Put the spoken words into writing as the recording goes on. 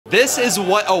This is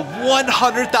what a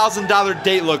 $100,000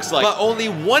 date looks like. But only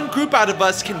one group out of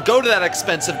us can go to that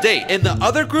expensive date. And the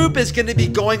other group is gonna be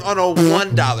going on a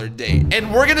 $1 date.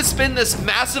 And we're gonna spin this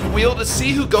massive wheel to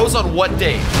see who goes on what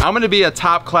date. I'm gonna be a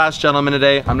top class gentleman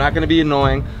today. I'm not gonna be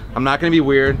annoying. I'm not gonna be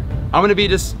weird. I'm gonna be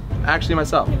just actually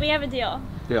myself. We have a deal.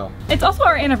 Deal. It's also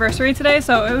our anniversary today,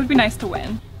 so it would be nice to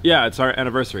win. Yeah, it's our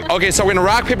anniversary. Okay, so we're gonna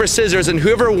rock, paper, scissors, and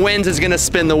whoever wins is gonna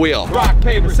spin the wheel. Rock,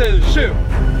 paper, scissors, shoot.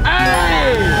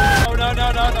 Hey! Oh, no.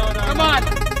 Come on,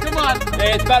 come on.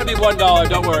 Hey, it's about to be $1,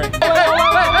 don't worry. Hey,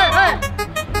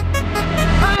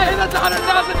 that's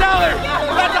 $100,000.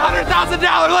 That's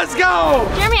 $100,000, let's go.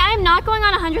 Jeremy, I am not going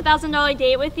on a $100,000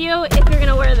 date with you if you're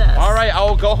gonna wear this. All right,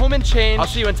 I'll go home and change. I'll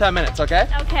see you in 10 minutes, okay?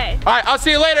 Okay. All right, I'll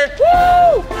see you later.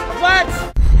 Woo!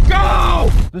 Let's go!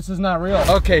 This is not real.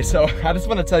 Okay, so I just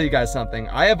want to tell you guys something.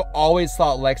 I have always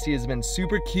thought Lexi has been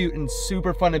super cute and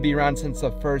super fun to be around since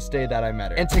the first day that I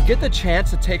met her. And to get the chance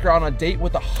to take her on a date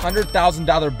with a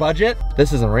 $100,000 budget,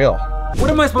 this isn't real. What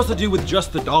am I supposed to do with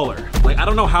just the $1? Like, I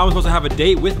don't know how I'm supposed to have a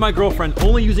date with my girlfriend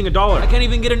only using $1. I can't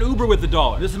even get an Uber with the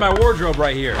 $1. This is my wardrobe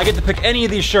right here. I get to pick any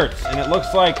of these shirts, and it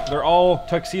looks like they're all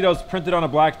tuxedos printed on a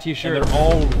black t-shirt, and they're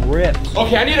all ripped.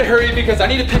 Okay, I need to hurry because I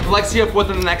need to pick Lexi up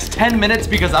within the next 10 minutes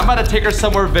because I'm about to take her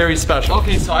somewhere very special.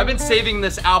 Okay, so I've been saving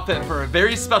this outfit for a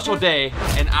very special day,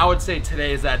 and I would say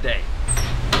today is that day.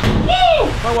 Woo!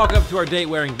 If I walk up to our date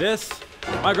wearing this,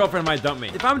 my girlfriend might dump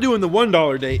me. If I'm doing the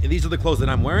 $1 date and these are the clothes that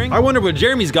I'm wearing, I wonder what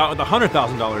Jeremy's got with the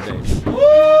 $100,000 date.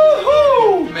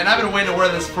 Woohoo! Man, I've been waiting to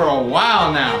wear this for a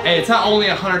while now. Hey, it's not only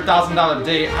a $100,000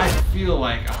 date, I feel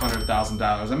like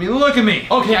 $100,000. I mean, look at me.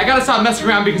 Okay, I gotta stop messing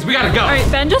around because we gotta go. All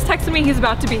right, Ben just texted me he's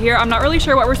about to be here. I'm not really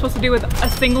sure what we're supposed to do with a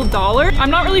single $1. I'm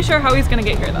not really sure how he's gonna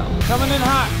get here though. Coming in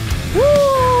hot.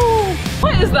 Woo!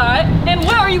 What is that? And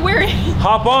what are you wearing?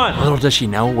 Hop on. Little does she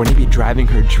know, we're gonna be driving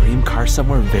her dream car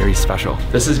somewhere very special.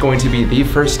 This is going to be the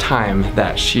first time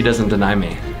that she doesn't deny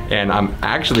me. And I'm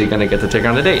actually gonna get to take her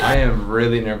on a date. I am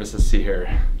really nervous to see her.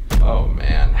 Oh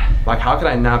man. Like, how could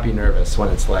I not be nervous when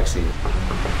it's Lexi?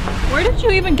 Where did you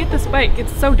even get this bike?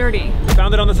 It's so dirty.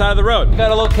 Found it on the side of the road.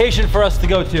 Got a location for us to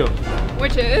go to.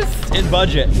 Which is? In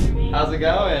budget. How's it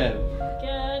going?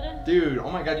 Good. Dude,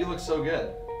 oh my God, you look so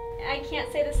good. I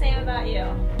can't say the same about you.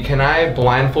 Can I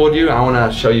blindfold you? I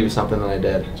wanna show you something that I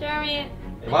did. Jeremy.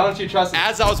 Why don't you trust me?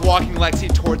 As I was walking Lexi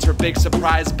towards her big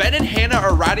surprise, Ben and Hannah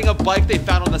are riding a bike they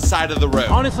found on the side of the road.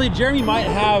 Honestly, Jeremy might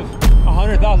have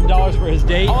 $100,000 for his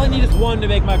date. All I need is one to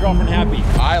make my girlfriend happy.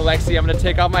 All right, Lexi, I'm gonna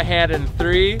take off my hand in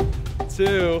 3,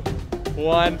 2,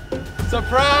 1.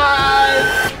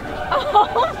 Surprise!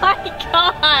 Oh my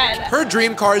God. Her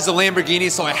dream car is a Lamborghini,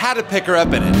 so I had to pick her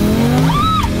up in it.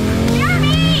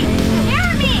 Jeremy!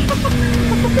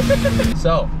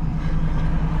 So,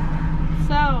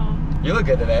 you look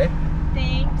good today.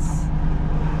 Thanks.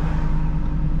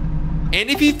 And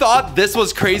if you thought this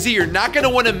was crazy, you're not gonna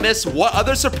wanna miss what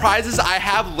other surprises I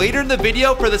have later in the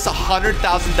video for this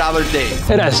 $100,000 date.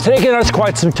 It has taken us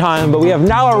quite some time, but we have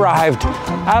now arrived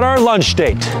at our lunch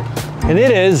date. And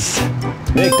it is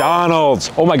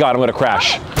McDonald's. Oh my God, I'm gonna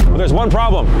crash. But there's one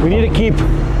problem. We need to keep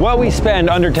what we spend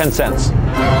under 10 cents.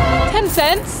 10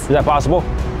 cents? Is that possible?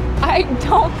 I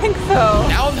don't think so.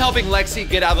 Now I'm helping Lexi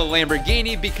get out of the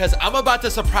Lamborghini because I'm about to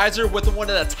surprise her with one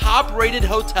of the top-rated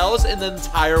hotels in the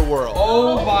entire world.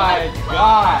 Oh my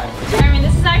God. Jeremy,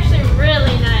 this is actually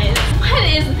really nice. What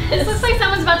is this? This looks like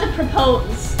someone's about to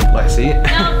propose. Lexi.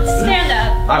 No, stand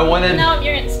up. I wanted. No,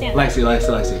 you're gonna stand up. Lexi.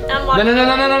 I'm walking.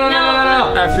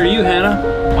 No. After you,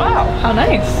 Hannah. Wow, how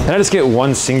nice. Can I just get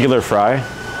one singular fry?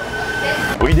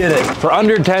 We did it for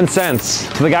under 10 cents.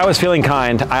 So the guy was feeling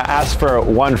kind. I asked for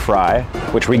 1 fry,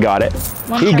 which we got it.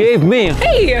 He gave me,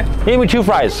 Hey! He gave me 2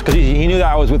 fries because he knew that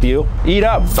I was with you. Eat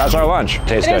up, that's our lunch.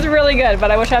 Tastes It is good. really good,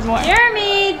 but I wish I had more.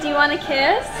 Jeremy, do you want a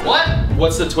kiss? What?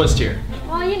 What's the twist here?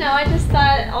 Well, you know, I just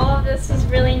thought all of this was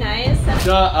really nice.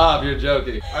 Shut up, you're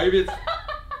joking. Are you being...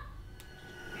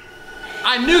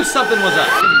 I knew something was up.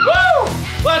 Woo!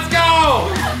 Let's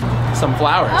go! Some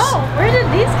flowers. Oh, where did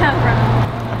these come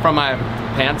from? From my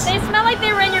pants. They smell like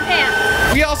they were in your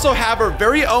pants. We also have our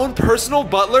very own personal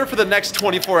butler for the next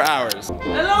 24 hours.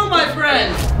 Hello, my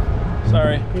friend.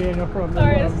 Sorry.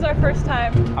 Sorry, this is our first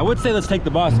time. I would say let's take the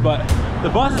bus, but the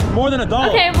bus is more than $1.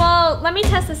 Okay, well, let me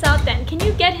test this out then. Can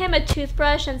you get him a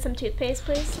toothbrush and some toothpaste,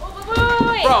 please?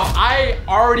 Wait. Bro, I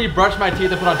already brushed my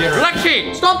teeth and put on deodorant.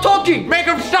 Lexi, stop talking! Make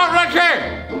him stop,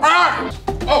 Lexi!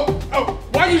 Oh,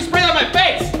 why did you spray that on my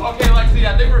face? Okay, Lexi,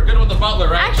 I think we're good with the butler,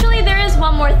 right? Actually, there is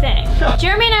one more thing.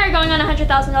 Jeremy and I are going on a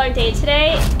 $100,000 date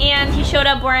today, and he showed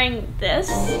up wearing this.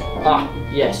 Ah,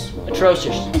 yes,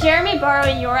 atrocious. Jeremy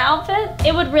borrowing your outfit,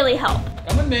 it would really help.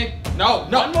 Come with me. No,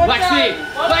 Lexi!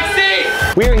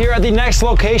 Lexi! We are here at the next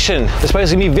location. This place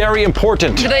is gonna be very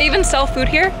important. Do they even sell food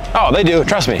here? Oh, they do,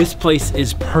 trust me. This place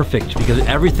is perfect because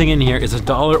everything in here is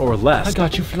 $1 or less. I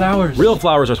got you flowers. Real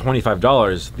flowers are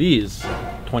 $25. These,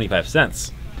 25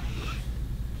 cents.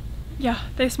 Yeah,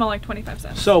 they smell like 25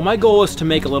 cents. So my goal is to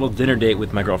make a little dinner date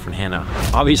with my girlfriend Hannah.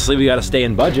 Obviously we gotta stay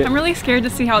in budget. I'm really scared to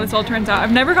see how this all turns out.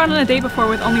 I've never gone on a date before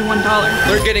with only $1.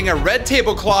 They're getting a red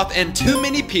tablecloth and 2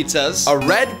 mini pizzas, a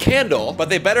red candle, but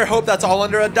they better hope that's all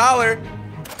under $1.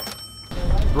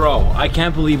 Bro, I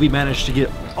can't believe we managed to get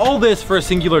all this for a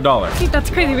singular dollar. Dude, that's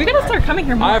crazy. We gotta start coming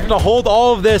here more. I have to hold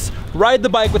all of this, ride the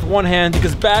bike with one hand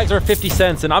because bags are 50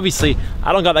 cents and obviously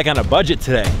I don't got that kind of budget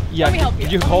today. Yeah, Let me help you.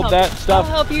 Could you Let me hold help that you. stuff?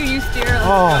 I'll help you, you steer.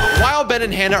 Oh. While Ben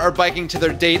and Hannah are biking to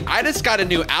their date, I just got a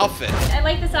new outfit. I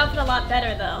like this outfit a lot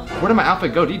better though. Where did my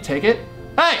outfit go? Did you take it?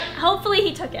 Hey! Hopefully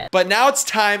he took it. But now it's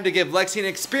time to give Lexi an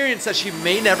experience that she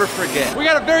may never forget. We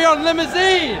got a very own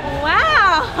limousine.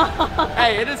 Wow!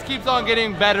 Hey, it just keeps on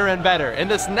getting better and better.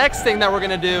 And this next thing that we're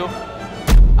gonna do,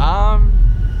 I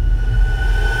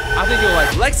think you'll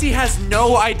like it. Lexi has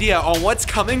no idea on what's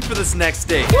coming for this next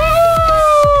date.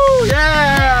 Woo!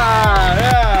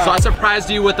 Yeah! So I surprised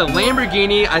you with a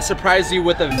Lamborghini. I surprised you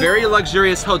with a very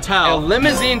luxurious hotel. A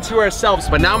limousine to ourselves.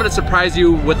 But now I'm gonna surprise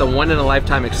you with a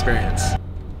one-in-a-lifetime experience.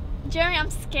 Jeremy, I'm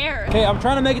scared. Okay, I'm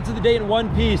trying to make it to the date in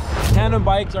one piece. Tandem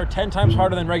bikes are 10 times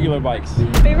harder than regular bikes.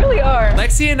 They really are.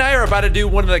 Lexi and I are about to do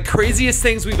one of the craziest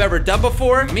things we've ever done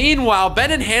before. Meanwhile,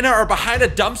 Ben and Hannah are behind a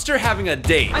dumpster having a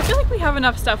date. I feel like we have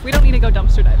enough stuff. We don't need to go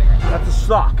dumpster diving right now. That's a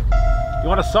sock. You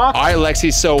want a sock? All right,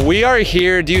 Lexi, so we are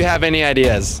here. Do you have any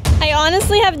ideas? I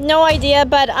honestly have no idea,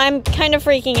 but I'm kind of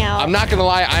freaking out. I'm not gonna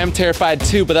lie, I am terrified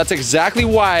too, but that's exactly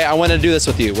why I wanna do this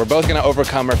with you. We're both gonna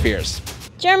overcome our fears.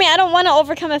 Jeremy, I don't want to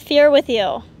overcome a fear with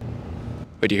you.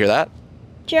 Wait, do you hear that?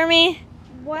 Jeremy,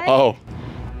 what?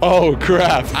 Oh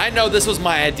crap. I know this was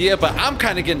my idea, but I'm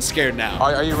kind of getting scared now.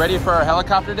 Are you ready for our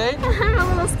helicopter date? I'm a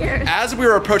little scared. As we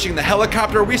were approaching the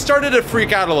helicopter, we started to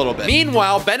freak out a little bit.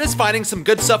 Meanwhile, Ben is finding some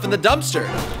good stuff in the dumpster.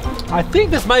 I think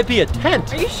this might be a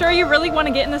tent. Are you sure you really want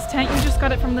to get in this tent? You just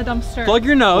got it from the dumpster. Plug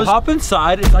your nose, hop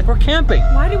inside, it's like we're camping.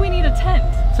 Why do we need a tent?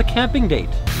 It's a camping date.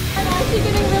 I'm actually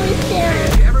getting really scared.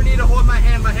 If you ever need to hold my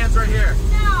hand, my hand's right here.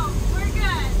 No, we're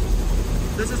good.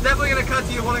 This is definitely gonna cut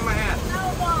to you holding my hand.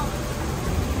 No, it won't.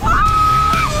 Oh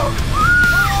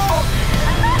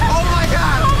my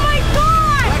god! Oh my god!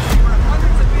 Lexi, we're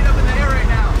hundreds of feet up in the air right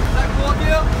now. Is that cool with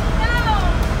you? No!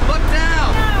 Look down!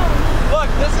 No! Look,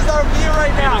 this is our view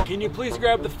right now. Can you please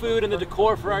grab the food and the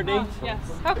decor for our date? Yes.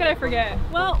 How could I forget?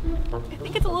 Well, I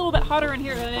think it's a little bit hotter in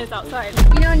here than it is outside.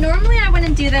 You know, normally I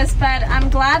wouldn't do this, but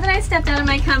I'm glad that I stepped out of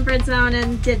my comfort zone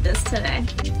and did this today.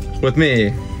 With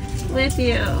me. With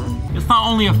you. It's not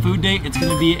only a food date, it's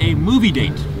gonna be a movie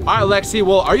date. All right, Lexi,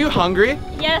 well, are you hungry?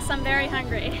 Yes, I'm very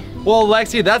hungry. Well,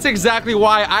 Lexi, that's exactly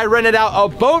why I rented out a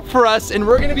boat for us, and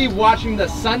we're gonna be watching the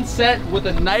sunset with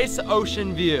a nice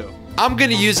ocean view. I'm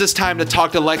gonna use this time to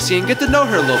talk to Lexi and get to know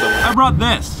her a little bit more. I brought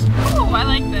this. Oh, I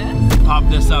like this. Pop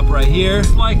this up right here,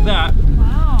 just like that.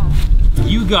 Wow.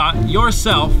 You got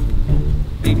yourself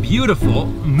a beautiful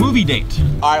movie date.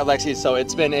 All right, Lexi, so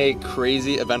it's been a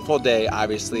crazy, eventful day,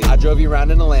 obviously. I drove you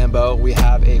around in a Lambo. We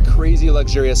have a crazy,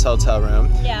 luxurious hotel room.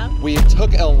 Yeah. We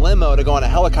took a limo to go on a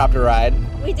helicopter ride.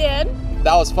 We did.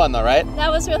 That was fun though, right?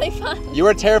 That was really fun. You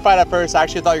were terrified at first. I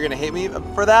actually thought you were gonna hate me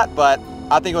for that, but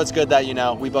I think it was good that, you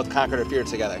know, we both conquered our fear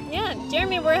together. Yeah,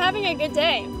 Jeremy, we're having a good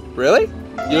day. Really?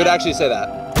 You would actually say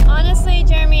that? Honestly,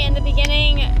 Jeremy, in the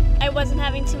beginning, I wasn't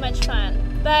having too much fun.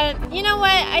 But you know what?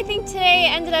 I think today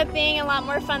ended up being a lot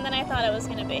more fun than I thought it was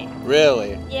gonna be.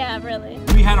 Really? Yeah, really.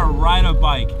 We had to ride a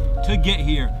bike to get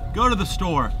here, go to the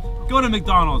store, go to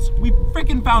McDonald's. We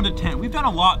freaking found a tent. We've done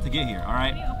a lot to get here, all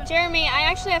right? Jeremy, I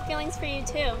actually have feelings for you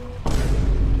too.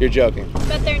 You're joking.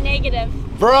 But they're negative.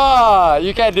 Bruh,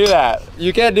 you can't do that.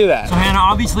 You can't do that. So Hannah,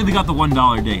 obviously we got the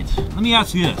 $1 date. Let me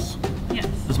ask you this. Yes.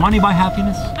 Does money buy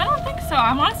happiness? I don't think so.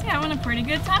 I'm honestly having a pretty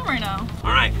good time right now.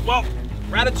 All right, well,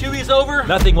 Ratatouille's over.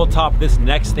 Nothing will top this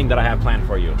next thing that I have planned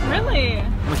for you. Really?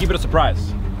 I'm gonna keep it a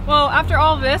surprise. Well, after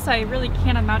all of this, I really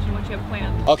can't imagine what you have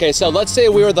planned. Okay, so let's say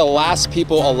we were the last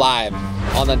people alive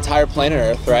on the entire planet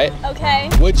Earth, right? Okay.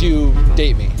 Would you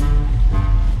date me?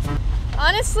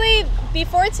 Honestly,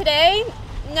 before today,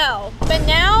 no. But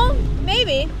now,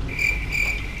 maybe.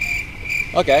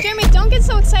 Okay. Jeremy, don't get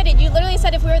so excited. You literally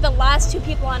said if we were the last 2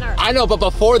 people on Earth. I know, but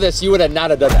before this, you would have not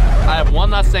have done that. I have one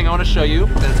last thing I want to show you,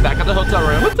 and it's back at the hotel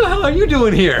room. What the hell are you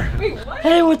doing here? Wait, what?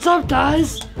 Hey, what's up,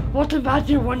 guys? What's about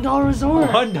your $1 resort?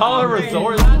 $1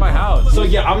 resort? This is my house. So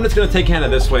yeah, I'm just gonna take Hannah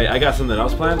this way. I got something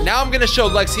else planned. Now I'm gonna show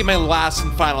Lexi my last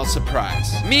and final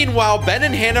surprise. Meanwhile, Ben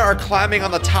and Hannah are climbing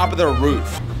on the top of their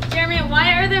roof. Jeremy,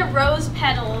 why are there rose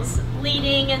petals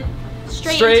leading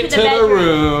straight into to the the bedroom?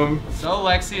 room. So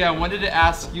Lexi, I wanted to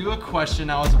ask you a question.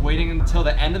 I was waiting until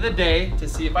the end of the day to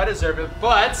see if I deserve it,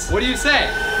 but what do you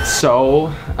say?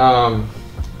 So,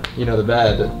 you know, the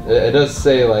bed, it does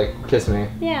say like, kiss me.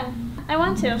 Yeah, I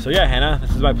want to. So yeah, Hannah,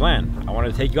 this is my plan. I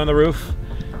wanted to take you on the roof,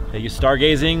 take you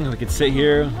stargazing. We could sit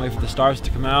here, wait for the stars to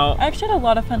come out. I actually had a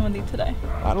lot of fun with you today.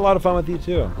 I had a lot of fun with you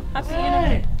too. Happy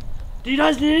anniversary. Do you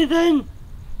guys need anything?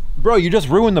 Bro, you just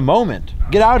ruined the moment.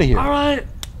 Get out of here. All right,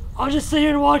 I'll just sit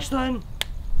here and watch then.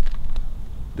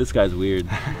 This guy's weird.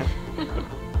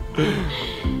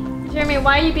 Jeremy,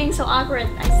 why are you being so awkward?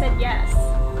 I said yes.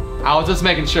 I was just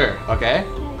making sure, okay?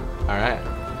 All right.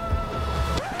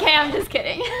 Okay, I'm just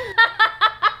kidding.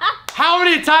 How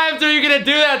many times are you gonna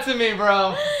do that to me,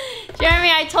 bro?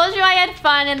 Jeremy, I told you I had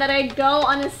fun and that I'd go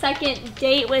on a second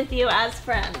date with you as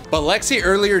friends. But Lexi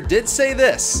earlier did say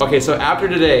this. Okay, so after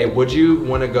today, would you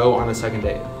wanna go on a second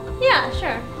date? Yeah,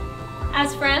 sure.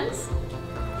 As friends?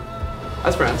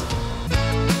 As friends.